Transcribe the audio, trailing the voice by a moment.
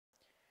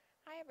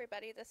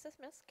everybody, this is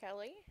Miss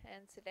Kelly,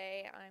 and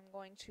today I'm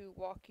going to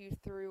walk you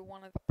through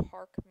one of the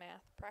PARCC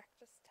math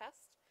practice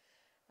tests.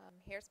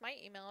 Here's my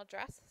email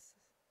address,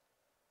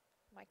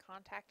 my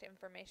contact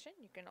information.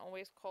 You can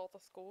always call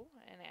the school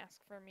and ask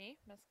for me,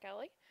 Miss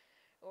Kelly,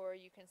 or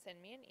you can send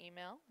me an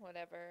email,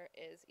 whatever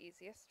is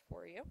easiest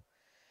for you.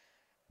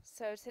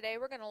 So today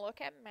we're going to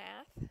look at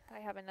math. I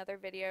have another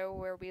video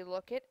where we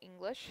look at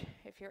English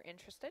if you're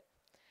interested.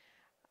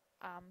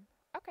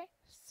 Okay,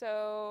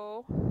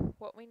 so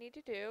what we need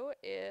to do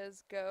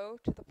is go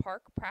to the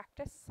PARCC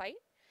practice site.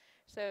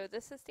 So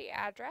this is the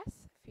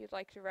address. If you'd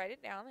like to write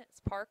it down, it's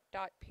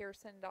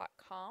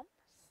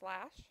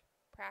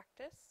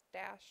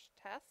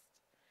parcc.pearson.com/practice-test.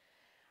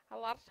 A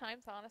lot of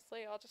times,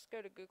 honestly, I'll just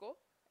go to Google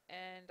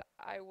and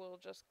I will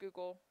just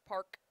Google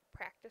PARCC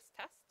practice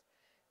test,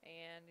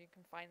 and you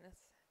can find this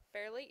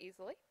fairly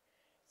easily.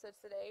 So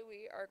today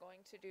we are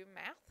going to do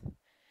math.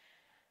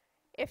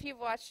 If you've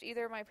watched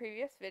either of my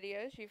previous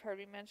videos, you've heard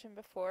me mention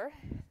before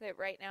that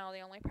right now the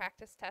only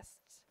practice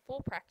tests,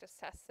 full practice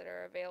tests that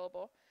are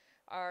available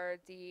are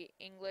the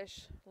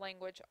English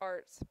Language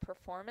Arts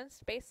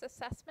Performance-Based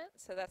Assessment.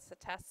 So that's the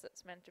test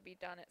that's meant to be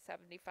done at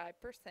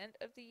 75%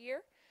 of the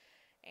year.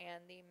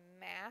 And the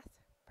math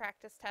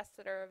practice tests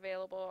that are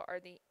available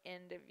are the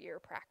end-of-year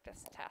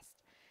practice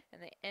tests.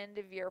 And the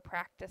end-of-year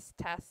practice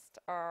tests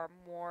are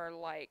more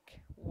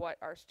like what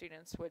our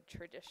students would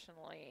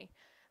traditionally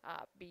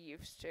be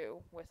used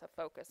to, with a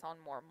focus on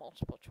more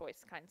multiple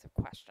choice kinds of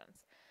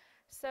questions.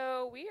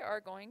 So we are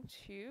going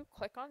to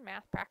click on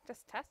Math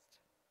Practice Test.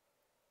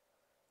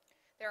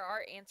 There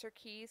are answer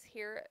keys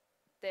here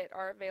that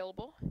are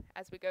available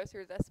as we go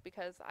through this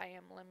because I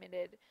am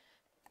limited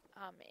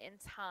in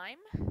time.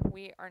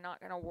 We are not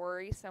going to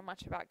worry so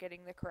much about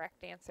getting the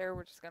correct answer.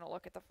 We're just going to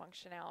look at the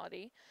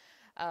functionality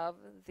of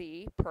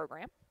the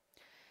program.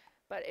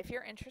 But if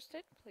you're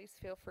interested, please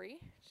feel free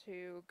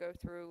to go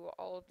through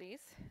all of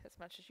these as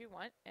much as you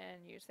want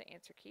and use the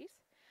answer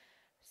keys.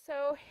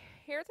 So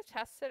here are the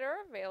tests that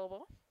are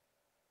available.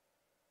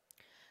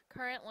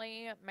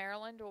 Currently,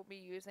 Maryland will be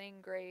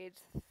using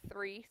grades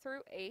 3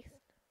 through 8th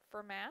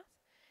for math,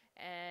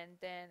 and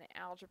then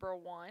Algebra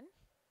 1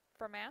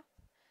 for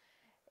math.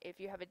 If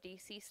you have a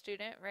DC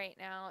student right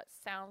now, it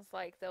sounds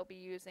like they'll be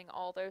using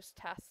all those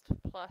tests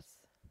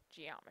plus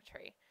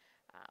geometry.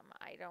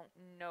 I don't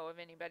know of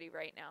anybody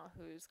right now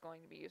who's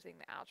going to be using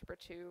the Algebra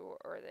 2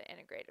 or the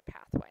integrated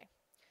pathway.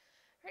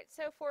 Alright,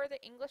 so for the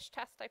English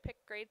test, I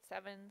picked grade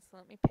 7, so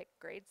let me pick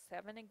grade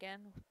 7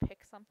 again.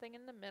 Pick something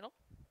in the middle.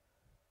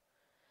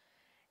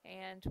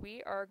 And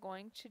we are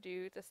going to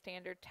do the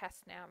standard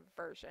TestNav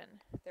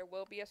version. There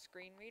will be a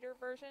screen reader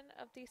version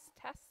of these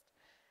tests.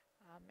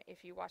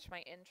 If you watch my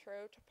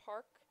intro to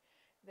PARCC,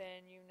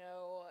 then you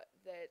know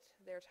that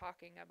they're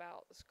talking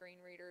about the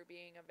screen reader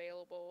being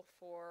available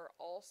for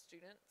all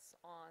students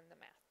on the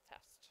math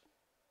test.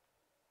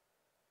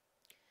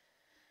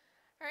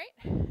 Alright,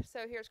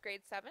 so here's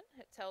grade 7.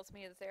 It tells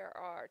me that there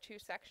are 2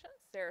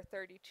 sections. There are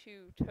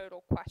 32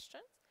 total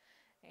questions,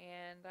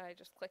 and I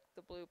just click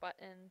the blue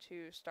button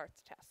to start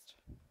the test.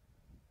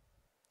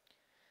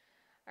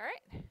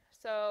 Alright,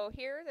 so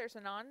here there's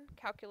a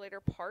non-calculator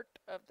part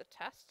of the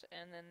test,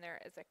 and then there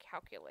is a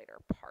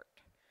calculator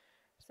part.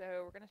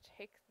 So we're going to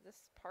take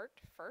this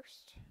part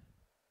first.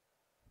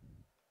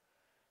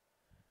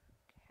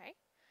 Okay.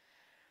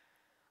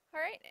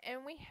 Alright,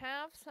 and we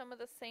have some of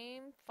the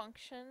same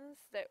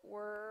functions that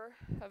were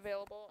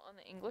available on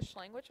the English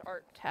Language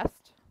Art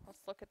test.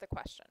 Let's look at the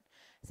question.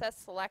 It says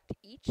select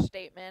each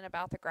statement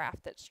about the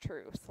graph that's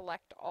true.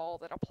 Select all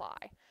that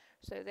apply.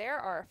 So there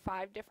are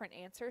 5 different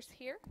answers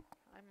here.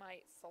 I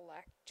might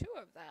select 2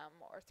 of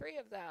them, or 3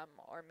 of them,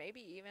 or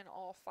maybe even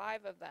all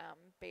 5 of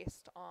them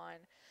based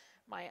on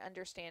my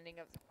understanding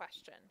of the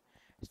question.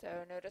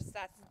 So notice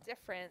that's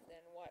different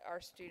than what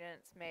our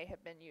students may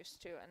have been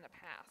used to in the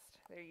past.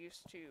 They're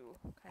used to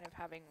kind of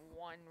having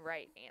one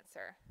right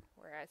answer,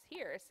 whereas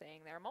here is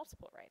saying there are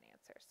multiple right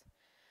answers.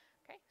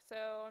 Okay,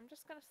 so I'm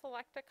just going to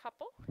select a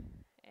couple,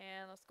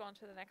 and let's go on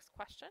to the next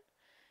question,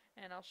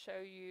 and I'll show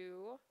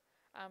you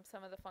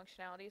some of the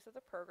functionalities of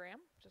the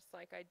program, just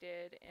like I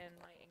did in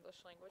my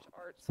English Language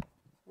Arts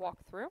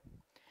walkthrough.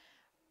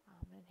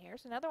 And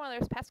here's another one of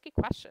those pesky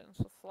questions.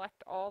 We'll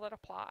select all that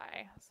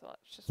apply. So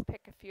let's just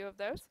pick a few of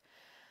those.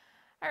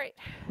 Alright,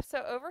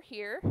 so over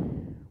here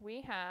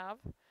we have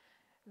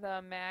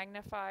the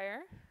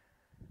magnifier,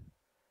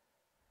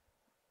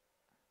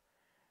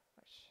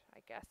 which I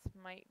guess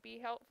might be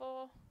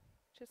helpful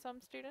to some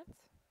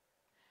students.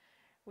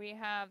 We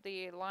have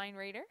the line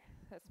reader.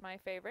 That's my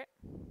favorite.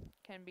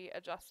 Can be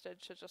adjusted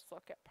to just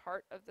look at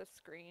part of the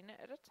screen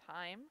at a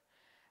time.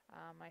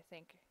 I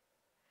think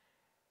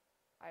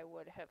I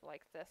would have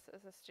liked this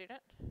as a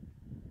student.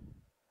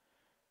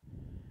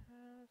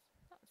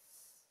 It's not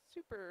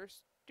super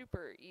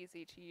duper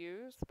easy to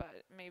use,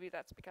 but maybe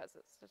that's because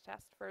it's the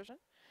test version.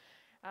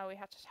 We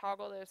have to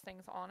toggle those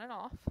things on and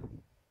off.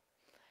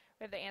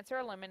 We have the answer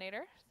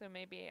eliminator, so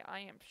maybe I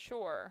am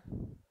sure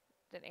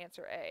that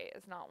answer A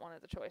is not one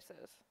of the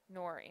choices,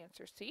 nor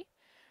answer C.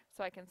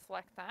 So I can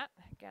select that.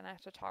 Again, I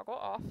have to toggle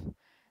off.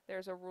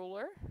 There's a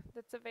ruler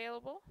that's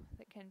available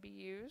that can be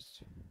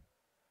used.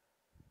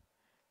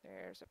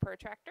 There's a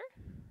protractor.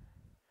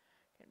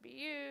 Can be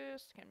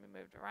used, can be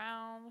moved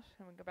around,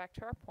 and we go back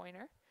to our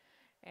pointer.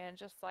 And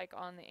just like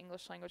on the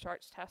English Language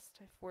Arts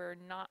test, if we're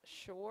not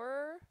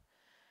sure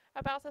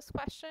about this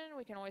question,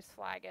 we can always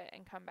flag it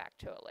and come back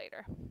to it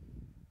later.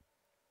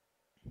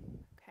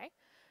 Okay,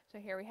 so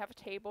here we have a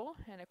table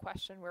and a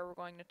question where we're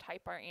going to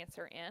type our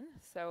answer in.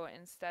 So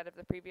instead of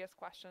the previous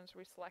questions,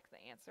 we select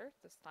the answer.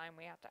 This time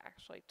we have to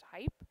actually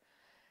type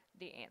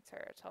the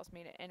answer. It tells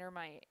me to enter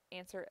my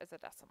answer as a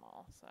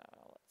decimal. So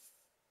let's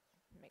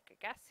make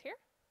a guess here.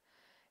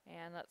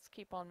 And let's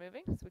keep on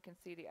moving so we can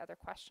see the other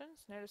questions.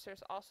 Notice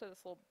there's also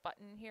this little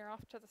button here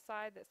off to the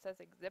side that says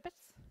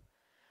exhibits.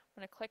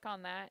 I'm going to click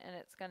on that and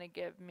it's going to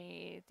give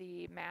me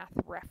the math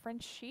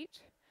reference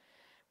sheet,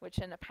 which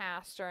in the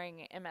past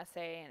during MSA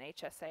and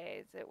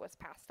HSAs it was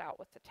passed out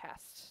with the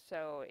test.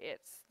 So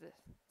it's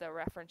the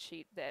reference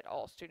sheet that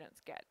all students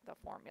get, the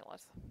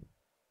formulas.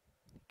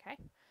 Okay.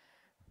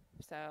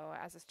 So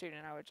as a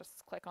student I would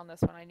just click on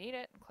this when I need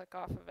it and click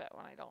off of it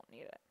when I don't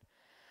need it.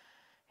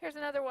 Here's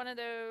another one of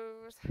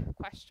those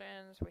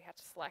questions. We have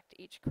to select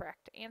each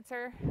correct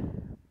answer.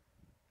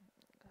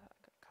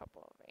 A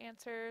couple of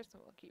answers,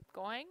 and we'll keep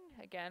going.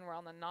 Again, we're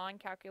on the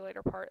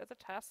non-calculator part of the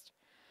test.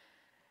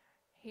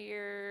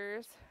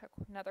 Here's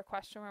another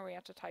question where we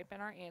have to type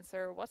in our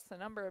answer. What's the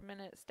number of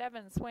minutes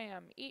Devin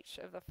swam each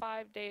of the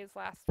 5 days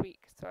last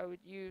week? So I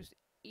would use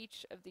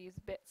each of these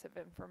bits of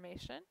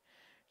information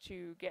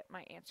to get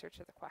my answer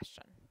to the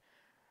question.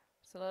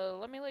 So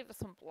let me leave this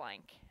one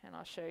blank and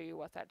I'll show you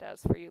what that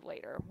does for you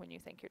later when you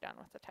think you're done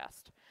with the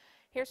test.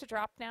 Here's a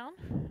drop down.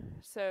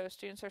 So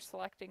students are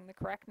selecting the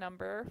correct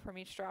number from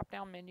each drop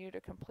down menu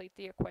to complete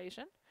the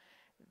equation.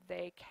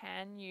 They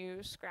can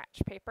use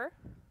scratch paper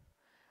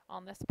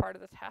on this part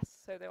of the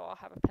test, so they'll all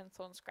have a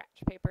pencil and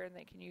scratch paper and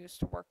they can use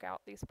to work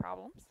out these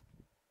problems.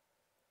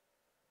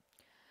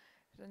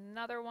 There's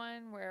another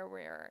one where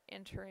we're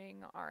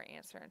entering our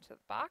answer into the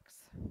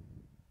box.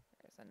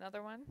 There's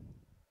another one.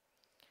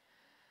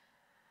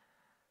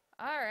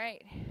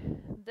 Alright,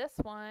 this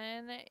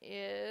one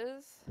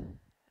is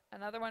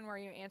another one where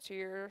you answer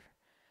your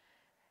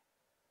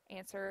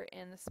answer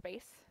in the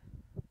space,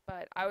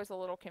 but I was a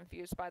little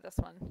confused by this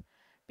one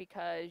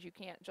because you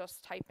can't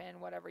just type in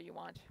whatever you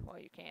want. Well,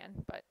 you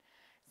can, but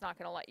it's not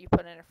going to let you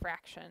put in a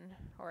fraction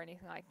or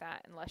anything like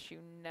that unless you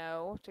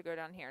know to go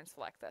down here and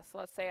select this. So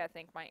let's say I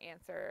think my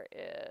answer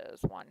is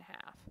 1/2,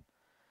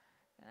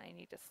 and I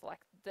need to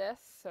select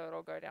this so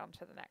it'll go down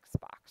to the next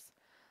box.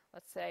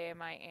 Let's say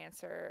my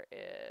answer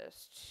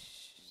is,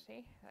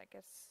 see, that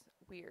gets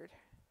weird.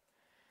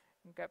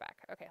 Go back.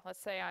 Okay, let's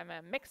say I'm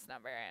a mixed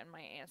number and my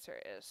answer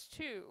is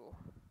 2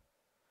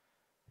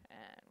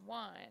 and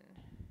 1/2.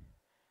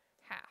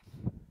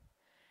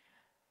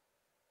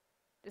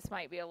 This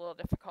might be a little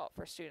difficult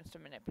for students to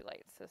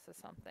manipulate. So this is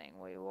something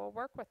we will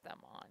work with them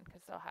on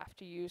because they'll have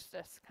to use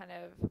this kind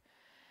of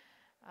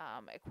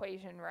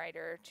equation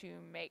writer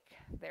to make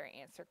their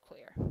answer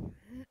clear.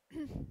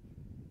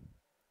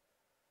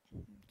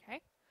 Okay.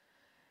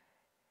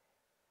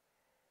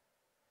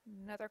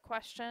 Another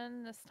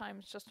question, this time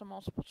it's just a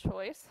multiple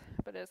choice,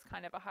 but it's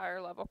kind of a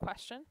higher level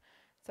question.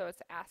 So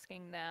it's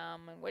asking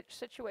them in which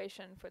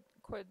situation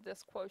could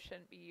this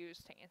quotient be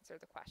used to answer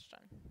the question.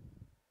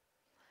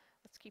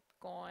 Let's keep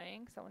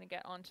going because I want to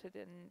get onto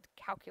the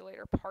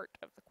calculator part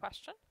of the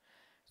question.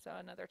 So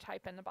another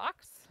type in the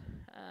box,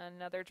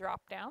 another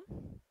drop down.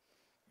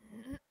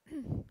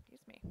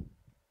 Excuse me.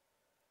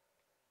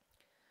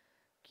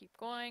 Keep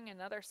going,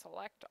 another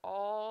select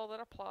all that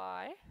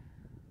apply.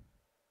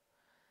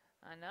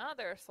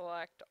 Another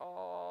select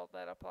all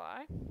that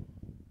apply.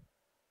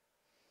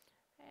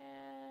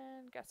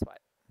 And guess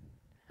what?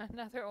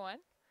 Another one.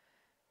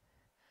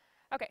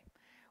 Okay,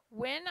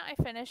 when I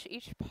finish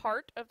each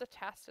part of the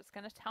test, it's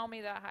going to tell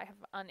me that I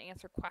have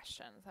unanswered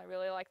questions. I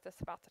really like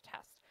this about the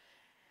test.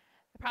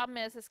 The problem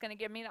is it's going to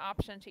give me the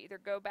option to either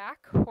go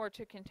back or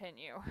to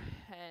continue.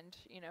 And,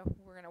 you know,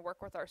 we're going to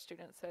work with our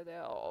students so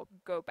they'll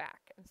go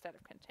back instead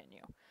of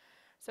continue.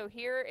 So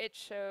here it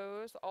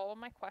shows all of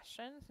my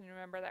questions. And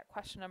remember that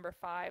question number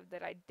 5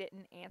 that I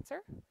didn't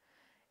answer.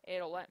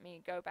 It'll let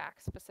me go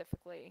back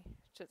specifically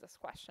to this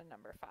question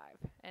number 5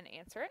 and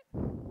answer it.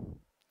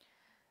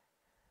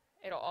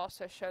 It'll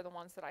also show the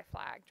ones that I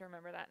flagged.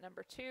 Remember that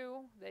number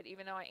 2, that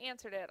even though I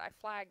answered it, I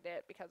flagged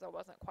it because I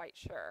wasn't quite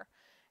sure.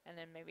 And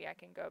then maybe I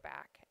can go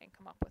back and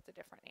come up with a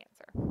different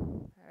answer.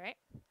 All right.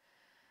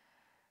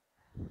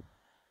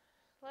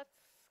 Let's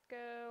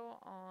go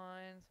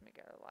on. Let me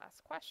go to the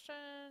last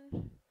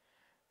question.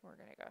 We're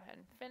going to go ahead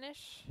and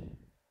finish. I'm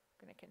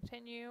going to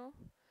continue.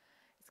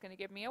 It's going to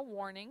give me a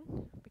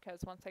warning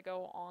because once I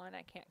go on,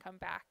 I can't come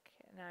back.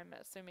 And I'm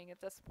assuming at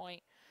this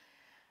point,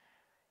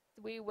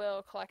 we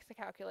will collect the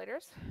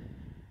calculators.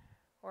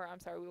 Or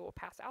I'm sorry, we will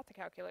pass out the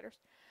calculators.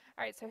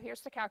 All right, so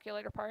here's the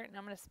calculator part, and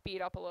I'm going to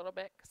speed up a little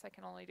bit because I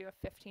can only do a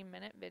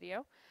 15-minute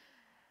video.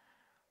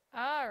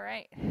 All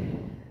right,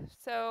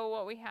 so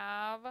what we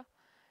have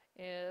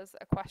is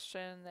a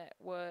question that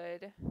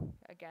would,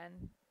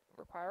 again,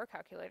 require a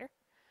calculator.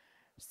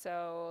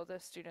 So the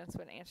students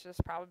would answer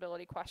this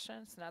probability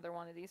question. It's another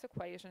one of these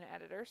equation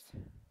editors.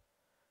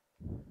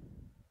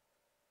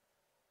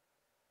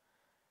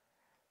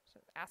 So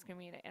it's asking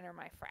me to enter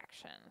my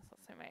fractions.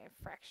 Let's say my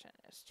fraction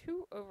is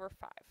 2/5.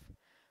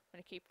 I'm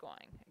going to keep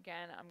going.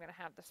 Again, I'm going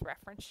to have this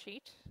reference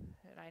sheet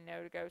that I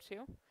know to go to.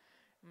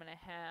 I'm going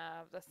to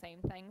have the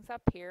same things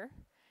up here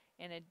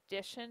in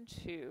addition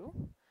to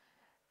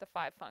the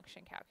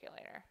 5-function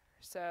calculator.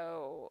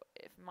 So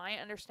if my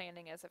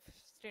understanding is if a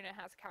student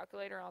has a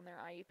calculator on their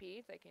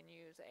IEP, they can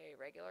use a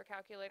regular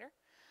calculator,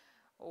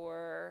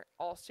 or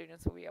all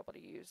students will be able to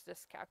use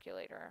this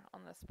calculator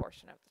on this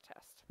portion of the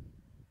test.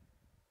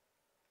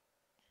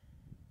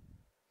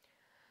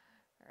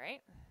 All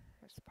right,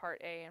 there's part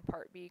A and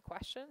part B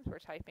questions we're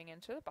typing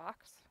into the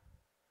box.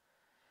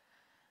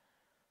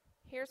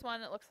 Here's one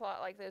that looks a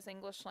lot like those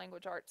English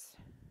language arts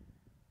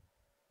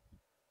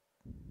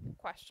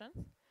questions.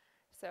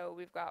 So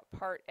we've got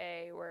part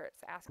A where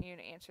it's asking you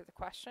to answer the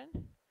question,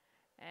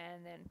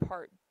 and then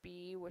part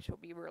B, which will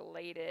be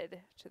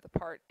related to the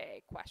part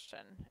A question.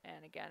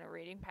 And again, a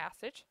reading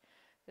passage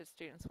that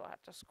students will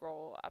have to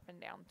scroll up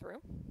and down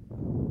through.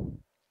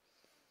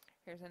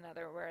 Here's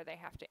another where they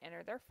have to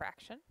enter their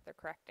fraction, their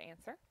correct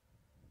answer.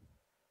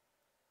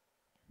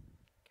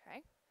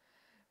 Okay,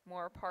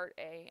 more part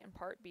A and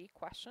part B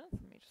questions.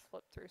 Let me just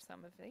flip through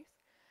some of these.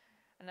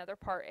 Another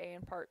part A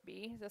and part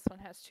B. This one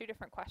has 2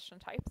 different question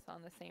types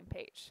on the same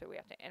page. So we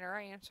have to enter our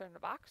answer in the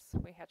box.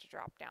 We have to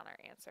drop down our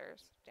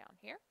answers down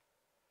here.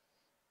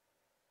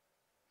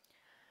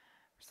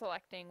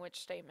 Selecting which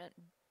statement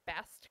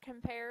best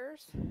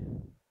compares.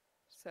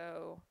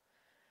 So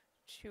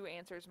 2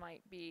 answers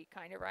might be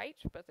kind of right,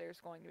 but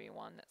there's going to be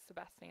one that's the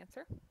best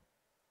answer.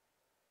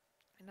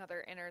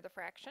 Another enter the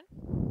fraction.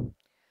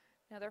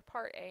 Another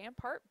part A and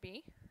part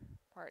B.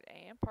 Part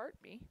A and part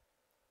B.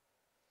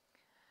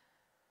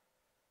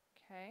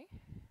 Okay,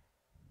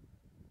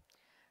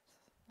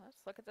 let's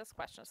look at this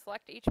question.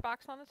 Select each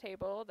box on the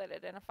table that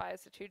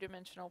identifies the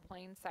 2-dimensional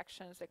plane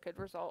sections that could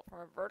result from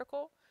a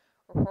vertical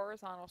or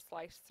horizontal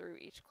slice through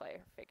each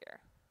clear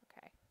figure.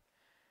 Okay,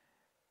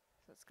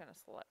 so it's going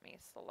to let me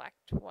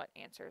select what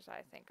answers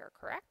I think are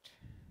correct.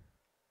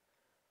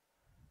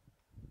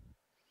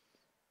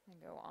 And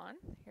go on.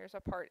 Here's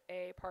a part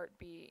A, part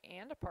B,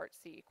 and a part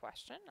C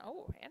question.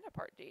 Oh, and a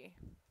part D.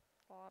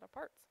 A lot of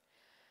parts.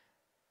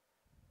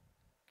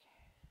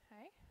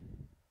 Okay,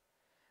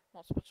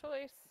 multiple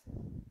choice,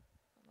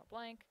 on the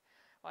blank.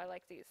 Well, I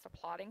like these, the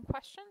plotting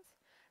questions.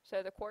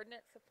 So the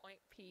coordinates of point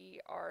P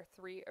are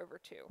 3/2.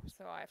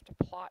 So I have to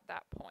plot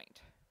that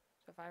point.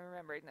 So if I'm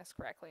remembering this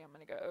correctly, I'm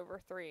going to go over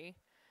 3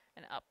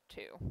 and up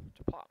 2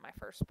 to plot my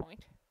first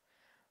point.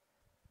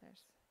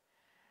 There's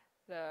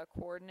the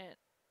coordinate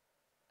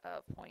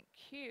of point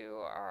Q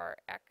are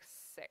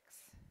x6.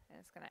 And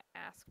it's going to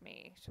ask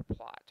me to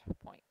plot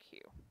point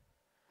Q.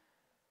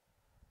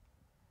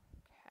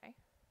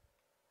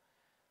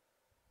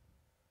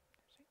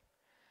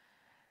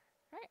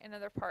 All right,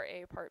 another part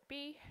A, part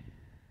B,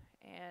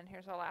 and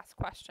here's our last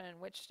question.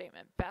 Which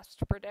statement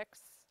best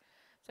predicts?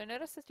 So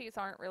notice that these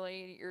aren't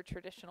really your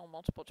traditional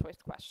multiple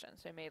choice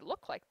questions. They may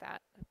look like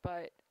that,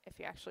 but if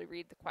you actually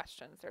read the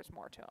questions, there's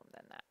more to them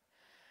than that.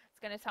 It's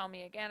going to tell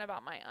me again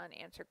about my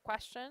unanswered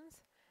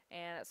questions,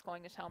 and it's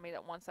going to tell me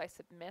that once I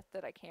submit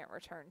that I can't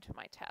return to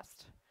my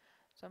test.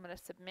 So I'm going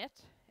to submit,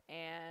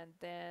 and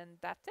then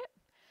that's it.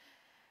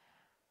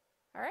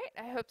 All right,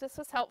 I hope this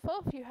was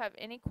helpful. If you have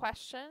any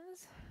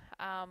questions,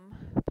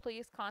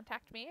 please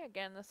contact me.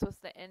 Again, this was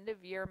the end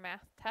of year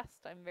math test.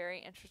 I'm very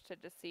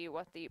interested to see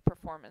what the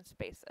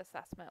performance-based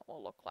assessment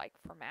will look like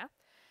for math.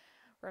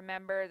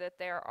 Remember that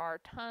there are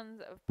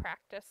tons of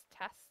practice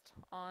tests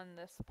on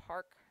this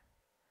PARCC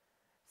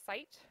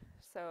site.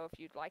 So if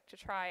you'd like to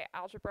try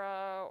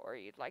algebra, or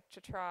you'd like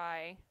to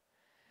try,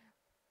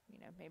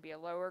 maybe a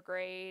lower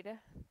grade,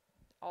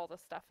 all the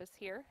stuff is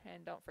here,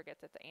 and don't forget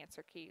that the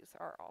answer keys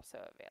are also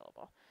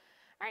available.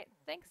 All right,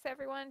 thanks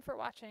everyone for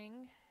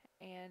watching,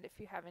 and if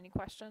you have any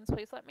questions,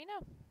 please let me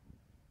know.